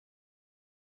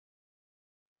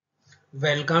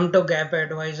Welcome to GAAP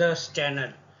Advisors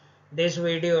channel. This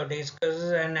video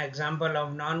discusses an example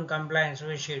of non-compliance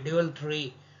with Schedule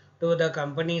 3 to the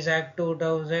Companies Act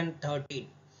 2013.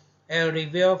 A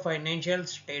review of financial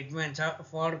statements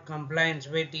for compliance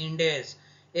with Ind AS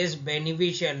is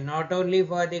beneficial not only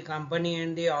for the company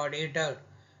and the auditor,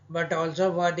 but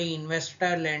also for the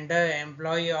investor, lender,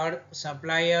 employee or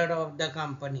supplier of the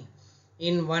company.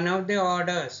 In one of the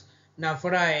orders,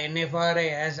 NFRA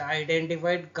has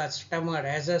identified customer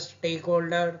as a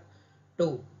stakeholder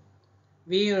too.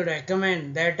 We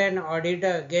recommend that an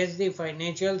auditor gets the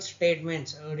financial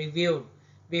statements reviewed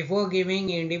before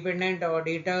giving independent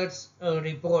auditors a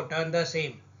report on the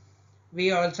same.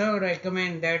 We also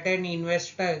recommend that an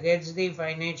investor gets the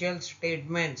financial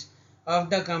statements of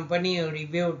the company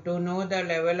reviewed to know the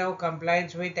level of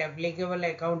compliance with applicable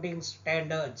accounting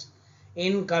standards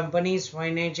in company's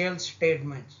financial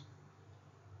statements.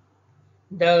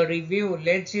 The review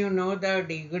lets you know the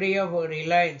degree of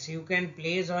reliance you can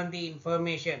place on the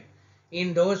information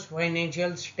in those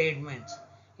financial statements.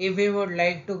 If you would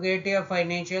like to get your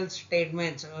financial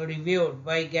statements reviewed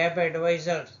by GAAP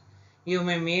advisors, you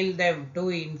may mail them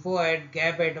to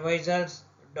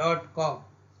info@gapadvisors.com.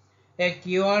 A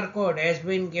QR code has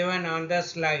been given on the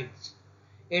slides.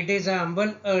 It is a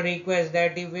humble request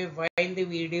that if you find the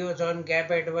videos on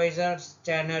GAAP Advisors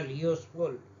channel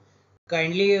useful,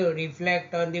 kindly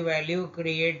reflect on the value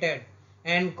created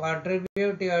and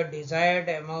contribute your desired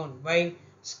amount by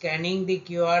scanning the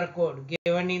QR code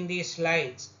given in the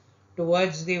slides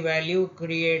towards the value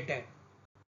created.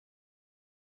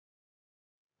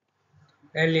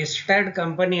 A listed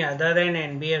company other than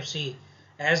NBFC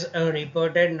has a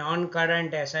reported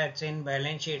non-current assets in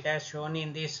balance sheet as shown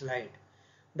in this slide.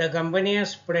 The company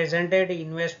has presented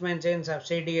investments in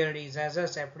subsidiaries as a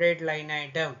separate line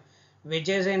item, which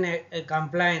is in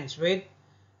compliance with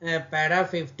para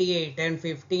 58 and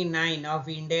 59 of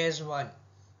Ind AS 1.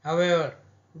 However,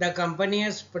 the company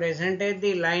has presented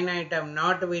the line item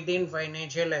not within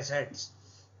financial assets.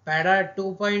 Para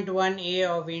 2.1a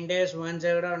of Ind AS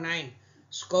 109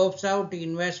 scopes out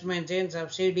investments in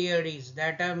subsidiaries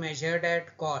that are measured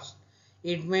at cost.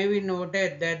 It may be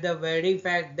noted that the very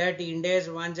fact that Ind AS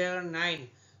 109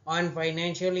 on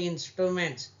financial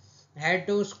instruments had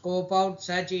to scope out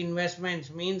such investments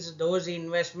means those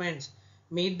investments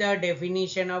meet the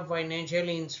definition of financial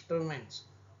instruments.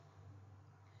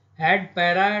 Had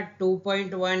para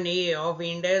 2.1a of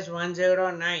Ind AS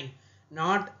 109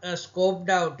 not a scoped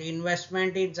out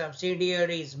investment in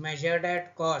subsidiaries measured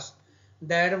at cost,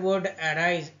 there would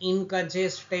arise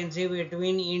inconsistency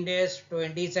between Ind AS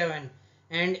 27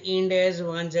 and Ind AS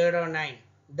 109.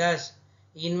 Thus,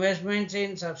 investments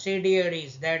in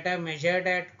subsidiaries that are measured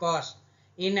at cost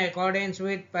in accordance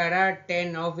with para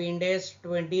 10 of Ind AS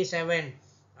 27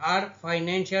 are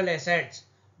financial assets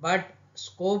but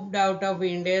scoped out of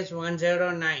Ind AS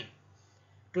 109.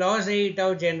 Clause 8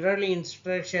 of General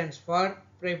Instructions for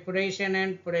preparation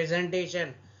and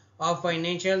presentation of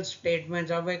financial statements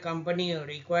of a company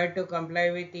required to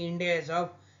comply with Ind AS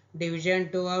of Division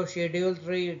 2 of Schedule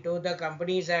 3 to the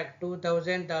Companies Act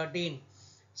 2013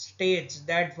 states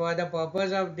that for the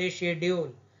purpose of this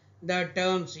schedule, the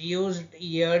terms used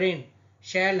herein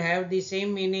shall have the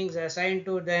same meanings assigned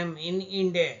to them in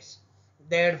Ind AS.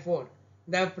 Therefore,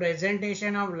 the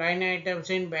presentation of line items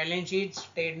in balance sheet,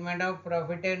 statement of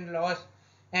profit and loss,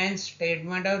 and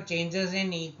statement of changes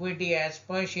in equity as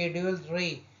per Schedule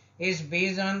 3 is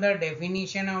based on the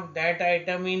definition of that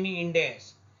item in Ind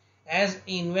AS. As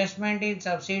investment in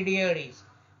subsidiaries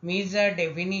meets the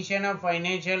definition of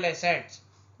financial assets,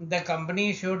 the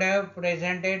company should have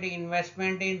presented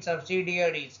investment in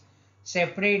subsidiaries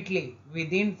separately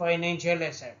within financial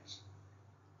assets.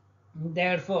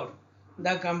 Therefore,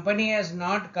 the company has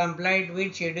not complied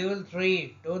with Schedule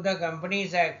 3 to the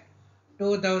Companies Act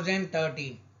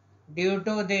 2013. Due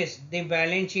to this, the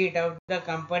balance sheet of the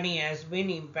company has been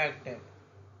impacted.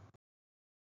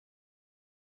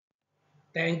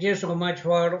 Thank you so much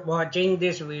for watching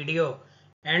this video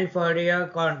and for your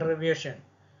contribution.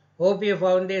 Hope you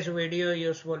found this video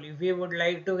useful. If you would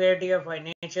like to get your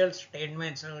financial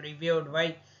statements reviewed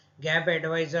by GAAP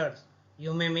advisors,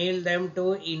 you may mail them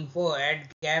to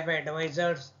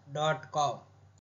info@gapadvisors.com.